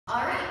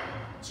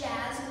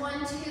Jazz,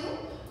 1, 2.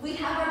 We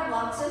have our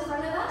blocks in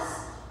front of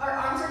us. Our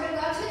arms are going to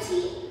go out to a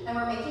T, and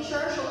we're making sure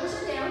our shoulders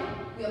are down.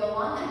 We have a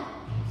long neck.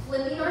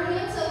 Flipping our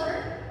hands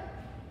over.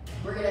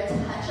 We're going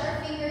to touch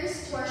our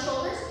fingers to our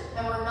shoulders,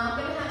 and we're not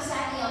going to have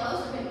saggy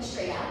elbows. We're going to be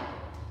straight out.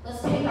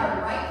 Let's take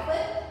our right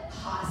foot,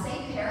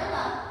 passe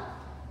parallel.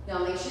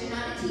 Now make sure you're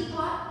not in a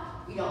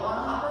teapot. We don't want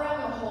to hop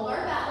around. We'll hold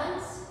our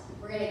balance.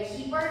 We're going to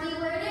keep our knee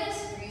where it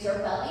is. Use our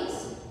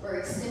bellies. We're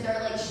going to extend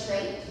our legs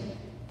straight.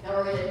 Now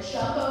we're going to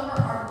jump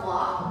over our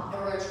block,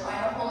 and we're going to try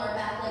to hold our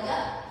back leg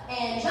up,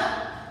 and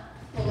jump.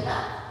 Hold it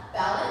up.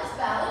 Balance,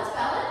 balance,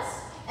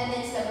 balance, and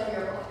then step over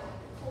your block.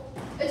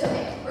 It's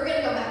okay. We're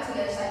going to go back to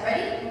the other side.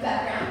 Ready? Move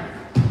back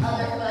around.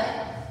 Other foot.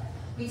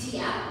 We tee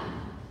out.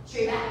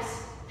 Straight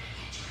backs.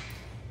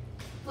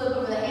 Flip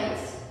over the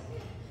hands.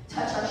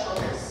 Touch our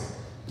shoulders.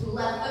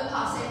 Left foot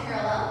passe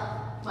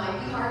parallel.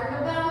 Might be harder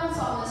to balance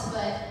on this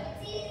foot.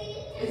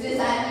 Is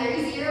that your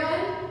easier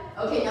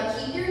one? Okay, now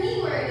keep your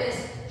knee where it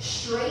is.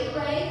 Straight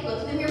leg. Look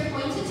at them, your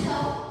pointed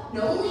toe.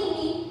 No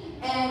leaning.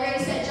 And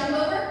ready, set, jump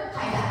over.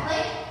 High back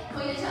leg.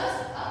 Pointed toes.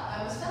 Up. I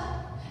almost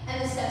fell.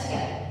 And then step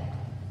together.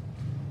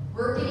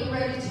 We're getting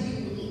ready to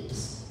do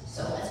leaps.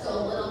 So let's go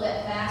a little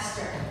bit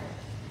faster.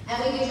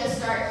 And we can just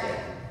start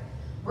here.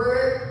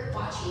 We're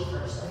watching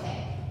first,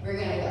 okay? We're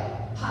going to go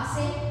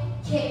passe,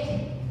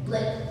 kick,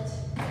 lift.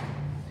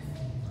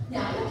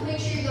 Now, you have to make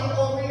sure you go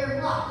over your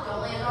block.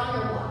 Don't land on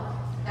your block.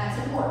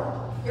 That's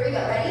important. Here we go.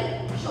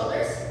 Ready?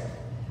 Shoulders.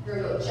 We're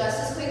going to go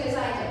just as quick as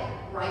I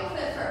did. Right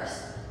foot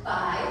first.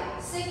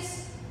 5,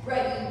 6.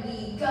 Ready,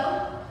 we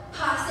go.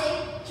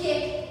 Passe,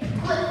 kick,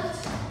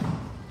 lift.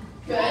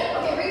 Good.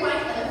 Okay,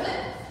 rewind. Other foot.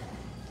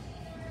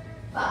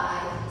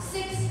 5,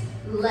 6.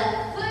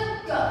 Left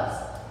foot goes.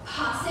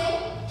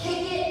 Passe,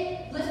 kick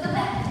it, lift the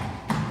back.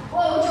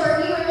 Whoa,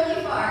 Jordan, you went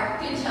really far.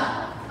 Good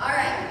job. All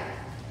right.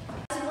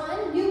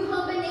 One new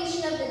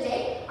combination of the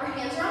day. Our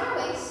hands are on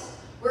our waist.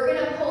 We're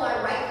going to pull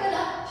our right foot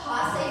up,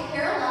 passe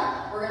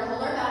parallel. We're going to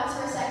hold our balance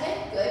for a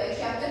second. Good. Make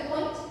sure you have a good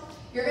point.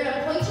 You're going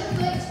to point your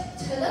foot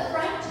to the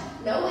front.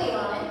 No weight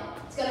on it.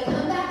 It's going to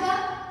come back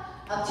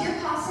up to your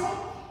passe.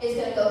 It's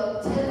going to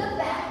go to the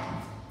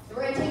back. And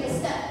we're going to take a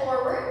step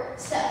forward,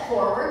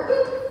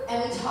 boop.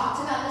 And we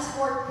talked about this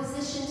forward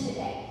position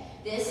today.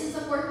 This is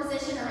the forward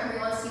position. Remember, you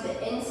want to see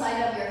the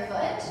inside of your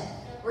foot.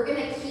 We're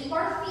going to keep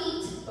our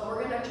feet, but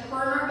we're going to turn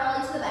our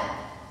belly to the back.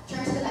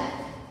 Turn to the back.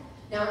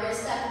 Now we're going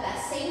to step with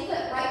that same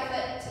foot, right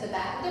foot, to the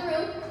back of the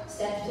room.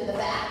 Step to the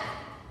back,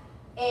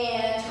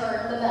 and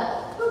turn the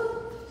belly.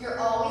 Boop. You're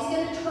always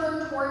going to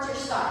turn towards your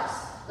stars.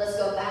 Let's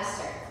go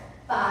faster.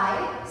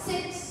 5,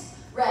 6,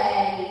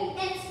 ready,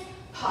 it's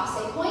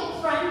passe point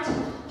front,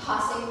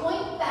 passe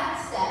point back,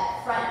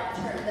 step front,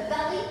 turn the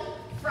belly,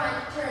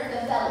 front, turn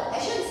the belly. I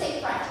shouldn't say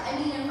front, I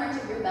mean in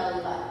front of your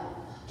belly button.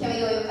 Can we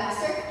go even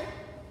faster?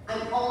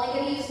 I'm only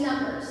going to use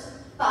numbers.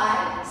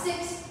 5,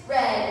 6,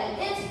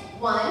 ready, it's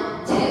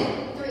 1,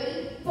 2,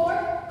 3,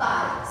 4,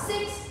 5,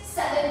 6,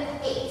 7,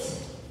 8.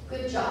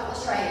 Good job.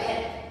 Let's try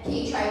again. Can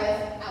you try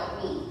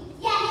without me?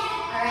 Yes.